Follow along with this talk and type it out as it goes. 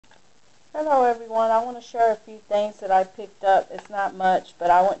Hello everyone, I want to share a few things that I picked up. It's not much, but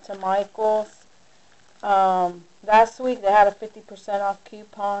I went to Michael's. Last week they had a 50% off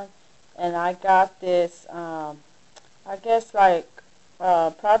coupon, and I got this, I guess like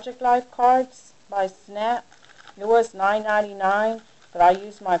Project Life cards by Snap. It was $9.99, but I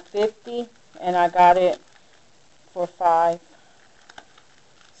used my 50 and I got it for 5.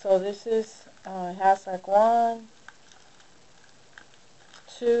 So this is, it has like 1,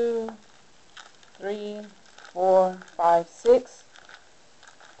 2, 3, 4, 5, 6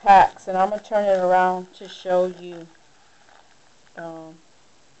 packs, and I'm going to turn it around to show you um,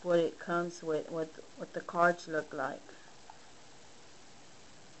 what it comes with, what the cards look like.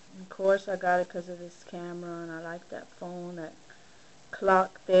 Of course I got it because of this camera, and I like that phone, that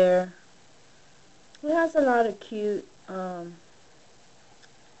clock there. It has a lot of cute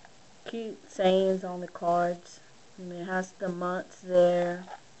sayings on the cards, and it has the months there.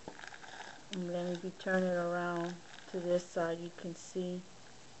 And then if you turn it around to this side, you can see.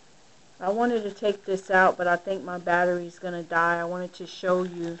 I wanted to take this out, but I think my battery's going to die. I wanted to show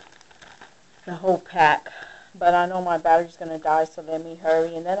you the whole pack, but I know my battery's going to die, so let me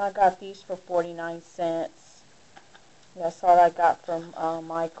hurry. And then I got these for 49 cents. That's all I got from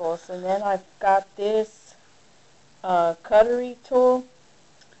Michael's. And then I got this cutlery tool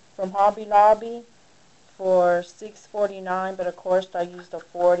from Hobby Lobby for $6.49, but of course I used a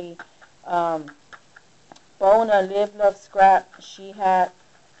 40. Bona Live Love Scrap, she had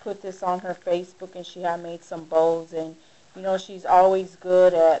put this on her Facebook, and she had made some bows, and you know she's always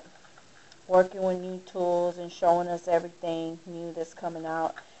good at working with new tools and showing us everything new that's coming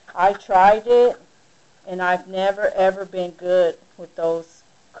out. I tried it, and I've never ever been good with those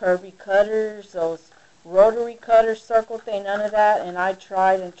curvy cutters, those rotary cutters, circle thing, none of that, and I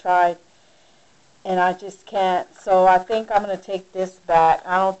tried and tried, and I just can't. So I think I'm going to take this back.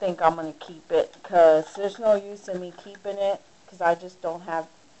 I don't think I'm going to keep it, because there's no use in me keeping it, because I just don't have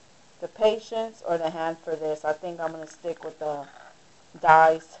the patience or the hand for this. I think I'm going to stick with the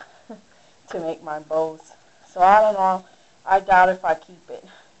dies to make my bows. So I don't know. I doubt if I keep it.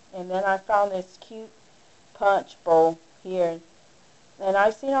 And then I found this cute punch bowl here. And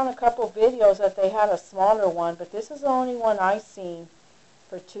I've seen on a couple videos that they had a smaller one, but this is the only one I seen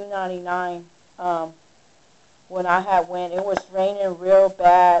for $2.99. When I had went, it was raining real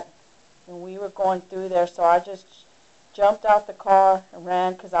bad, and we were going through there, so I just jumped out the car and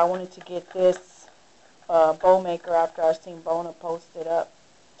ran because I wanted to get this bow maker after I seen Bona post it up.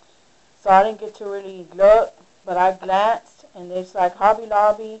 So I didn't get to really look, but I glanced, and it's like Hobby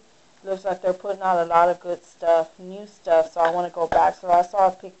Lobby. Looks like they're putting out a lot of good stuff, new stuff, so I want to go back. So that's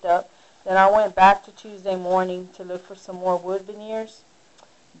all I picked up. Then I went back to Tuesday morning to look for some more wood veneers,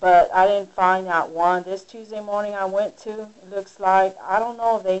 but I didn't find that one. This Tuesday morning I went to, it looks like, I don't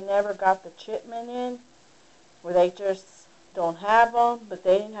know if they never got the shipment in, or they just don't have them, but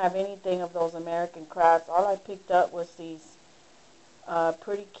they didn't have anything of those American crafts. All I picked up was these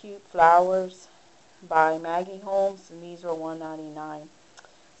pretty cute flowers by Maggie Holmes, and these were $1.99.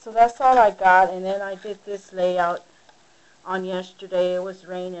 So that's all I got. And then I did this layout on yesterday. It was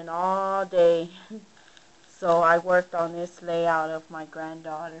raining all day, so I worked on this layout of my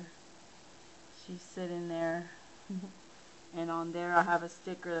granddaughter. She's sitting there, and on there I have a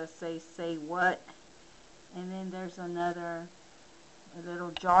sticker that says "Say What," and then there's a little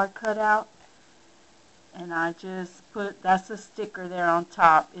jar cut out, and I just put, that's a sticker there on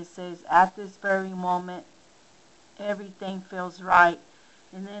top. It says, "At this very moment, everything feels right."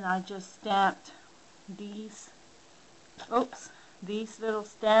 And then I just stamped these, these little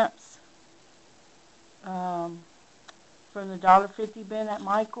stamps um, from the $1.50 bin at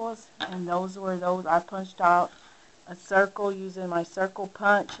Michael's, and those were those. I punched out a circle using my circle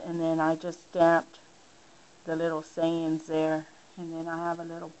punch, and then I just stamped the little sayings there. And then I have a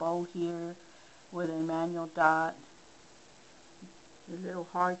little bow here with a manual dot, a little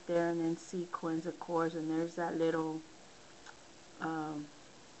heart there, and then sequins, of course, and there's that little um,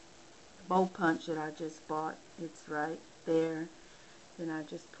 bow punch that I just bought. It's right there. Then I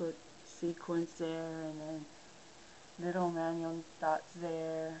just put sequins there, and then little manual dots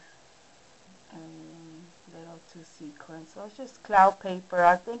there, and little two sequins. So it's just cloud paper.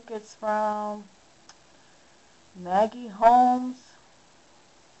 I think it's from Maggie Holmes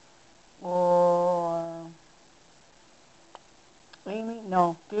or Amy.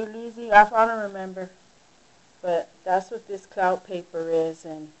 No, Dear Lizzie. I don't remember. But that's what this cloud paper is,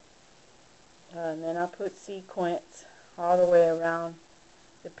 and then I put sequins all the way around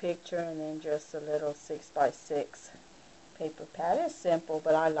the picture, and then just a little 6x6 paper pad. It's simple,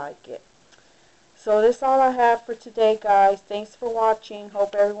 but I like it. So that's all I have for today, guys. Thanks for watching.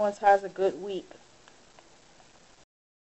 Hope everyone has a good week.